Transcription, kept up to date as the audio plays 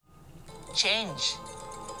Change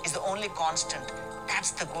is the only constant.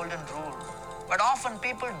 That's the golden rule. But often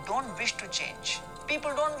people don't wish to change.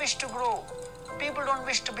 People don't wish to grow. People don't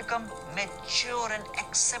wish to become mature and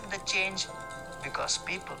accept the change because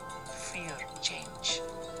people fear change.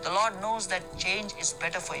 The Lord knows that change is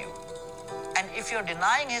better for you. And if you're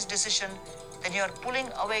denying His decision, then you're pulling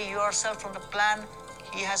away yourself from the plan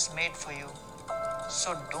He has made for you.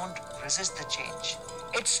 So don't resist the change.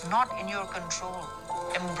 It's not in your control.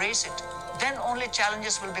 Embrace it. Then only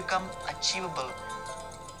challenges will become achievable.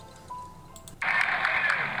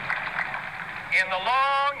 In the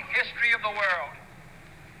long history of the world,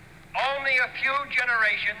 only a few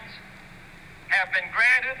generations have been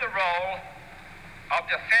granted the role of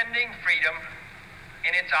defending freedom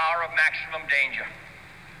in its hour of maximum danger.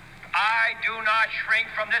 I do not shrink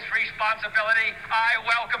from this responsibility. I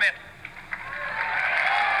welcome it.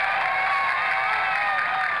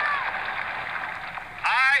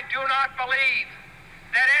 I do not believe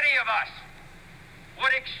that any of us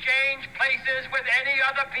would exchange places with any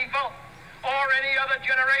other people or any other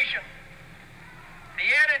generation. The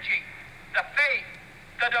energy, the faith,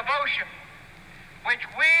 the devotion which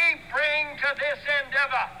we bring to this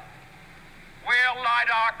endeavor will light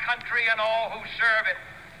our country and all who serve it.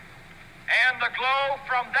 And the glow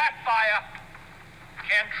from that fire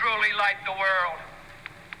can truly light the world.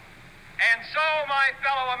 And so, my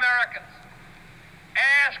fellow Americans,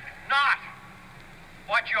 ask not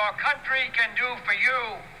what your country can do for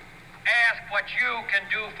you. Ask what you can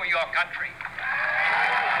do for your country.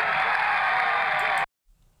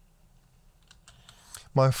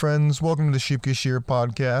 My friends, welcome to the Sheep Gashir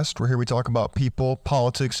podcast, where here we talk about people,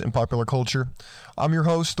 politics, and popular culture. I'm your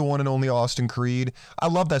host, the one and only Austin Creed. I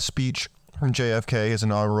love that speech from JFK, his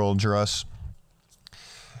inaugural address.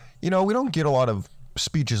 You know, we don't get a lot of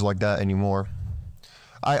speeches like that anymore.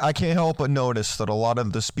 I can't help but notice that a lot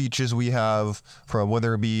of the speeches we have, from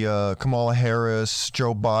whether it be Kamala Harris,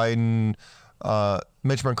 Joe Biden,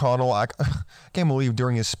 Mitch McConnell, I can't believe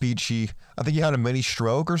during his speech I think he had a mini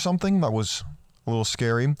stroke or something. That was a little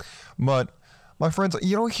scary. But my friends,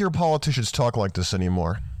 you don't hear politicians talk like this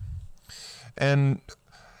anymore. And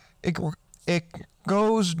it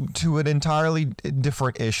goes to an entirely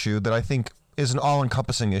different issue that I think is an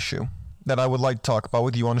all-encompassing issue that I would like to talk about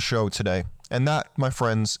with you on the show today. And that, my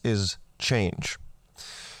friends, is change.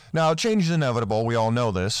 Now, change is inevitable. We all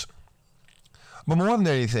know this. But more than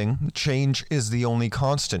anything, change is the only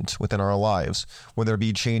constant within our lives, whether it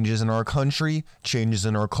be changes in our country, changes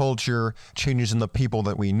in our culture, changes in the people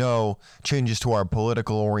that we know, changes to our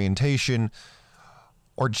political orientation,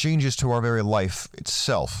 or changes to our very life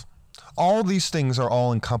itself. All these things are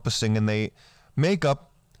all-encompassing, and they make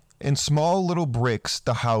up, in small little bricks,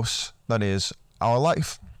 the house that is our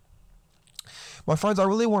life. My friends, I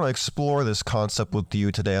really want to explore this concept with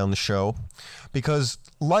you today on the show because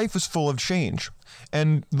life is full of change.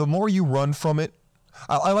 And the more you run from it,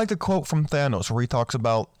 I like the quote from Thanos where he talks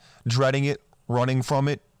about dreading it, running from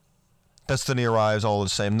it, destiny arrives all the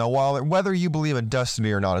same. Now, whether you believe in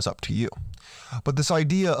destiny or not is up to you. But this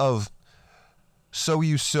idea of so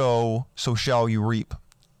you sow, so shall you reap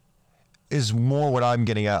is more what I'm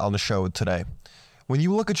getting at on the show today. When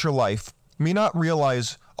you look at your life, you may not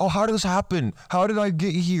realize, oh, how did this happen? How did I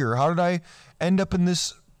get here? How did I end up in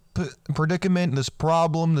this predicament, this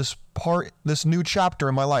problem, this new chapter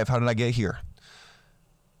in my life? How did I get here?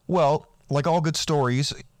 Well, like all good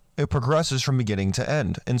stories, it progresses from beginning to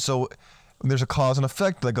end. And so there's a cause and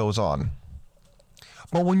effect that goes on.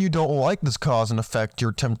 But when you don't like this cause and effect,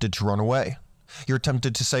 you're tempted to run away. You're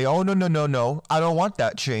tempted to say, oh, no, I don't want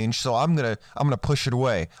that change, so I'm gonna push it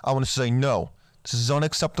away. I want to say no. This is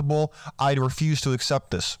unacceptable. I refuse to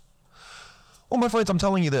accept this. Well, my friends, I'm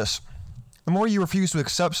telling you this. The more you refuse to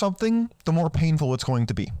accept something, the more painful it's going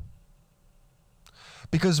to be.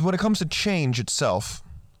 Because when it comes to change itself,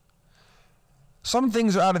 some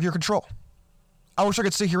things are out of your control. I wish I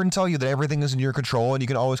could sit here and tell you that everything is in your control and you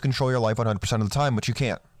can always control your life 100% of the time, but you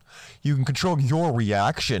can't. You can control your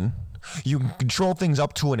reaction. You can control things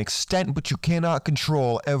up to an extent, but you cannot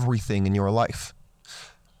control everything in your life.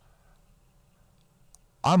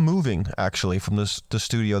 I'm moving, actually, from the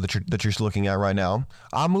studio that you're looking at right now.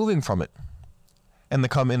 I'm moving from it in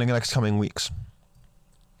the next coming weeks.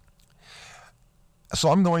 So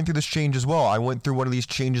I'm going through this change as well. I went through one of these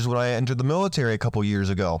changes when I entered the military a couple years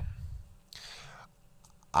ago.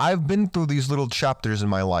 I've been through these little chapters in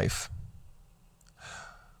my life.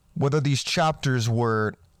 Whether these chapters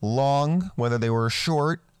were long, whether they were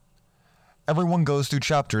short, everyone goes through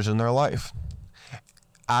chapters in their life.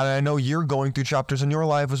 And I know you're going through chapters in your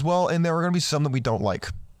life as well, and there are going to be some that we don't like.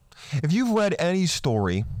 If you've read any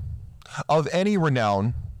story of any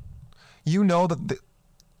renown, you know that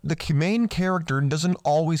the main character doesn't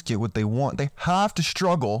always get what they want. They have to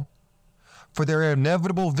struggle for their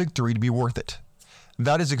inevitable victory to be worth it.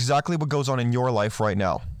 That is exactly what goes on in your life right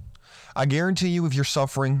now. I guarantee you, if you're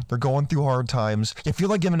suffering, you're going through hard times, you feel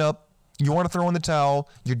like giving up, you want to throw in the towel,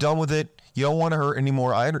 you're done with it, you don't want to hurt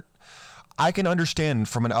anymore. I can understand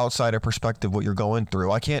from an outsider perspective what you're going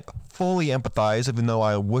through. I can't fully empathize, even though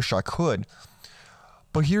I wish I could.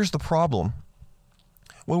 But here's the problem.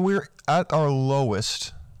 When we're at our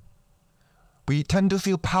lowest, we tend to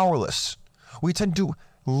feel powerless. We tend to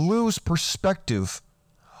lose perspective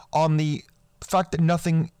on the fact that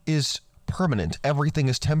nothing is permanent. Everything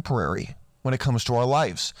is temporary when it comes to our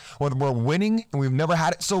lives. Whether we're winning and we've never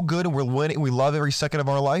had it so good and we're winning and we love every second of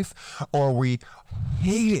our life, or we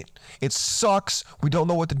hate it. It sucks. We don't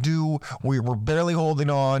know what to do. We're barely holding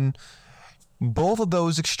on. Both of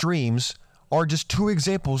those extremes are just two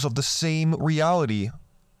examples of the same reality,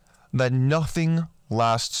 that nothing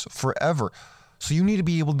lasts forever. So you need to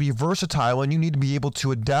be able to be versatile, and you need to be able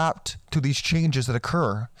to adapt to these changes that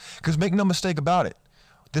occur. Because make no mistake about it,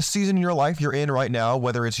 this season in your life you're in right now,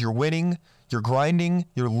 whether it's you're winning, you're grinding,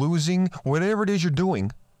 you're losing, whatever it is you're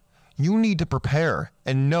doing, you need to prepare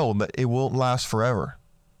and know that it won't last forever.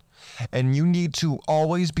 And you need to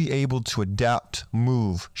always be able to adapt,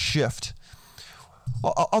 move, shift.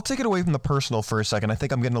 I'll take it away from the personal for a second. I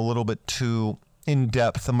think I'm getting a little bit too in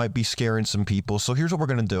depth. That might be scaring some people. So here's what we're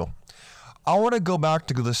going to do. I want to go back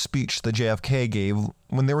to the speech that JFK gave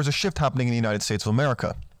when there was a shift happening in the United States of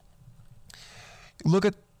America. Look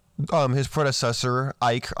at his predecessor,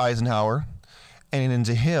 Ike Eisenhower, and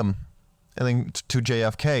into him, and then to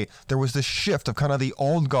JFK. There was this shift of kind of the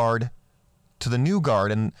old guard to the new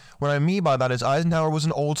guard. And what I mean by that is Eisenhower was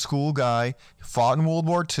an old school guy. He fought in World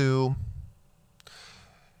War II.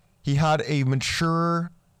 He had a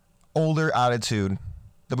mature, older attitude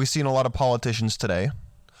that we see in a lot of politicians today.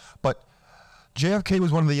 But JFK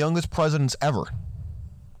was one of the youngest presidents ever.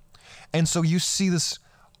 And so you see this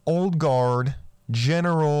old guard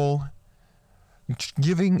general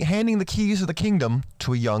handing the keys of the kingdom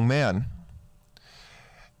to a young man.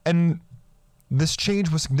 And this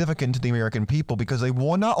change was significant to the American people because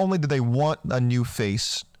not only did they want a new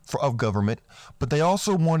face of government, but they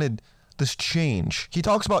also wanted this change. He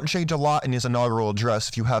talks about change a lot in his inaugural address.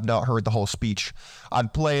 If you have not heard the whole speech,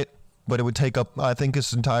 I'd play it, but it would take up, I think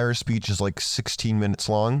his entire speech is like 16 minutes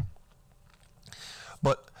long.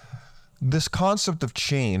 But this concept of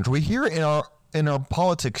change, we hear it in our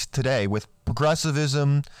politics today with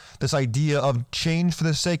progressivism. This idea of change for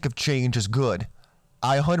the sake of change is good.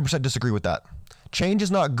 I 100% disagree with that. Change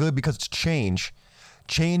is not good because it's change.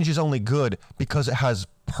 Change is only good because it has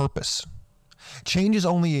purpose. Change is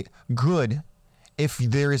only good if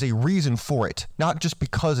there is a reason for it, not just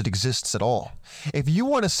because it exists at all. If you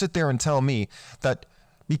want to sit there and tell me that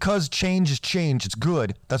because change is change, it's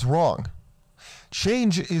good, that's wrong.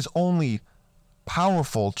 Change is only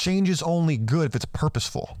powerful. Change is only good if it's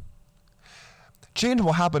purposeful. Change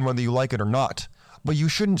will happen whether you like it or not, but you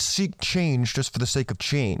shouldn't seek change just for the sake of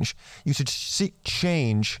change. You should seek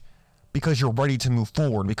change because you're ready to move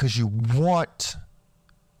forward, because you want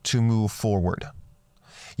to move forward.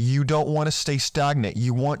 You don't want to stay stagnant.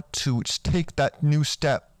 You want to take that new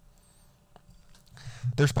step.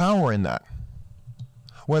 There's power in that.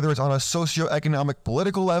 Whether it's on a socioeconomic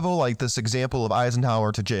political level, like this example of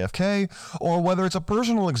Eisenhower to JFK, or whether it's a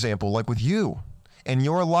personal example, like with you in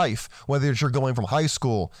your life, whether it's you're going from high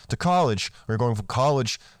school to college, or you're going from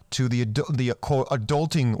college to the quote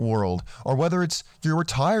adulting world, or whether it's you're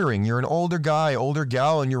retiring, you're an older guy, older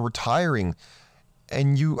gal, and you're retiring,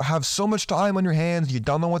 and you have so much time on your hands, you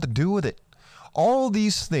don't know what to do with it. All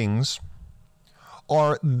these things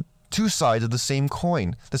are two sides of the same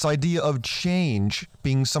coin. This idea of change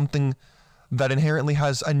being something that inherently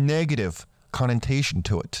has a negative connotation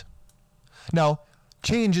to it. Now,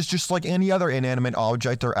 change is just like any other inanimate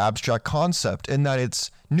object or abstract concept in that it's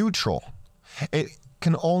neutral. It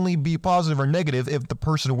can only be positive or negative if the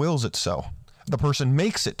person wills it so, if the person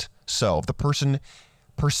makes it so, if the person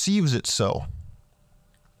perceives it so.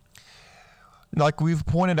 Like we've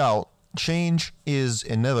pointed out, change is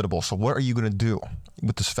inevitable. So what are you going to do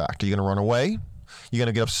with this fact? Are you going to run away? You're going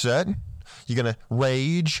to get upset? You're going to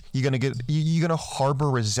rage? You're going to harbor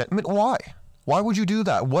resentment? Why? Why would you do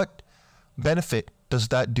that? What benefit does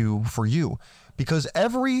that do for you? Because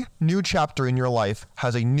every new chapter in your life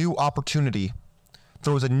has a new opportunity,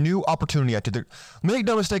 throws a new opportunity at you. Make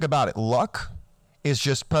no mistake about it. Luck is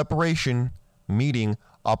just preparation meeting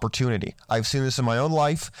opportunity. I've seen this in my own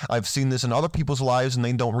life. I've seen this in other people's lives, and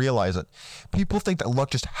they don't realize it. People think that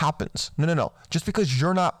luck just happens. No. Just because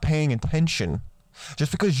you're not paying attention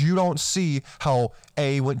Just because you don't see how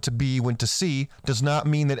A went to B, went to C, does not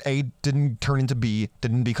mean that A didn't turn into B,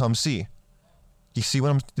 didn't become C. You see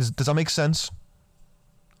what does that make sense?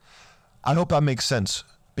 I hope that makes sense,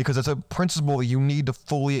 because it's a principle that you need to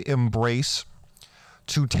fully embrace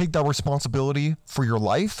to take that responsibility for your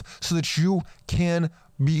life so that you can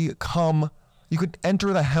you could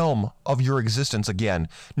enter the helm of your existence again,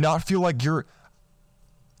 not feel like you're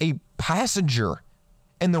a passenger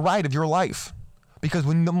in the ride of your life. Because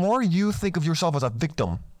the more you think of yourself as a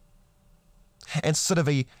victim instead of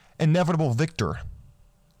a inevitable victor,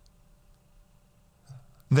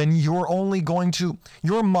 then you're only going to,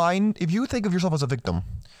 your mind, if you think of yourself as a victim,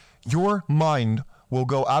 your mind will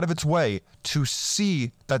go out of its way to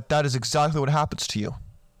see that that is exactly what happens to you.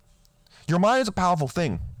 Your mind is a powerful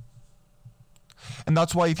thing. And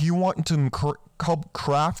that's why if you want to help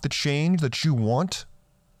craft the change that you want,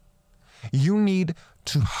 you need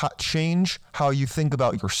to change how you think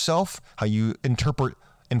about yourself, how you interpret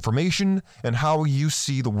information, and how you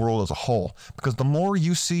see the world as a whole. Because the more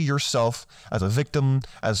you see yourself as a victim,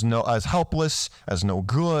 as helpless, as no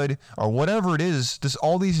good, or whatever it is,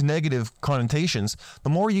 all these negative connotations, the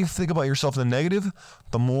more you think about yourself in the negative,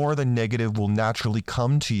 the more the negative will naturally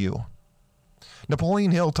come to you.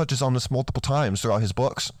 Napoleon Hill touches on this multiple times throughout his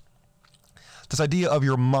books. This idea of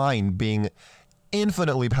your mind being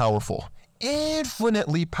infinitely powerful.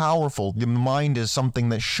 Infinitely powerful. The mind is something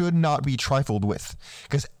that should not be trifled with,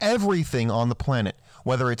 because everything on the planet,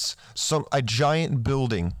 whether it's a giant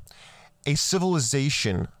building, a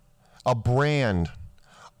civilization, a brand,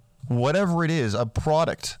 whatever it is, a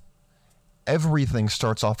product, everything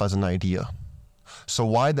starts off as an idea. So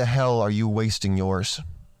why the hell are you wasting yours?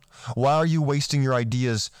 Why are you wasting your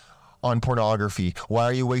ideas on pornography? Why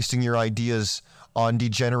are you wasting your ideas on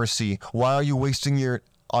degeneracy? Why are you wasting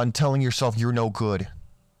on telling yourself you're no good?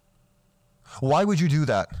 Why would you do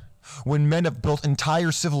that when men have built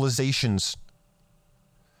entire civilizations,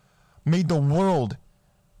 made the world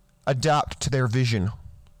adapt to their vision,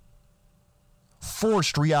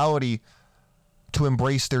 forced reality to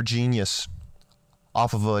embrace their genius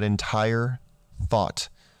off of an entire thought,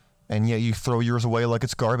 and yet you throw yours away like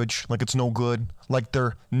it's garbage, like it's no good, like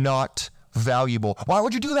they're not valuable? Why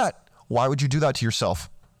would you do that? Why would you do that to yourself?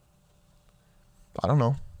 I don't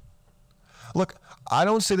know. Look, I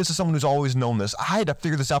don't say this as someone who's always known this. I had to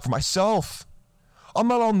figure this out for myself. I'm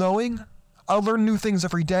not all-knowing. I learn new things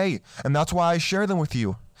every day, and that's why I share them with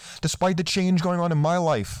you, despite the change going on in my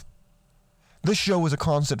life. This show is a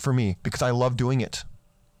constant for me because I love doing it.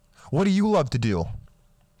 What do you love to do?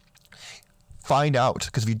 Find out,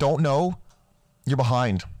 because if you don't know, you're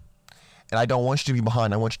behind. And I don't want you to be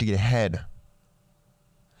behind. I want you to get ahead.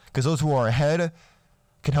 Because those who are ahead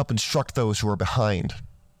can help instruct those who are behind.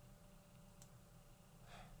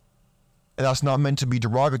 And that's not meant to be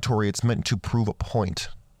derogatory. It's meant to prove a point.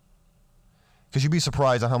 Because you'd be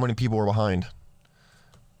surprised at how many people are behind.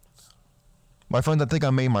 My friends, I think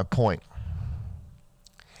I made my point.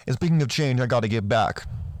 And speaking of change, I got to get back.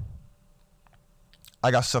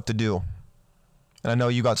 I got stuff to do. And I know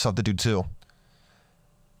you got stuff to do too.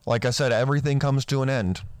 Like I said, everything comes to an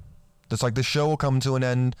end. Just like the show will come to an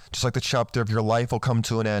end, just like the chapter of your life will come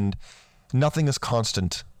to an end. Nothing is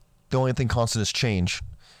constant. The only thing constant is change.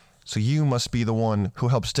 So you must be the one who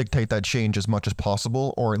helps dictate that change as much as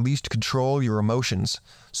possible, or at least control your emotions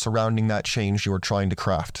surrounding that change you are trying to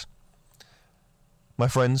craft. My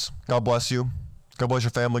friends, God bless you. God bless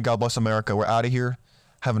your family. God bless America. We're out of here.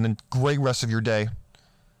 Having a great rest of your day. And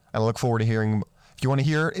I look forward to hearing.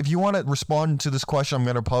 If you want to respond to this question I'm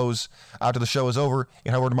going to pose after the show is over, you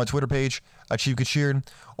can head over to my Twitter page, Chief Kachir,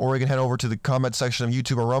 or you can head over to the comment section of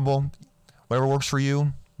YouTube or Rumble. Whatever works for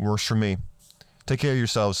you, works for me. Take care of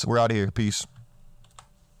yourselves. We're out of here. Peace.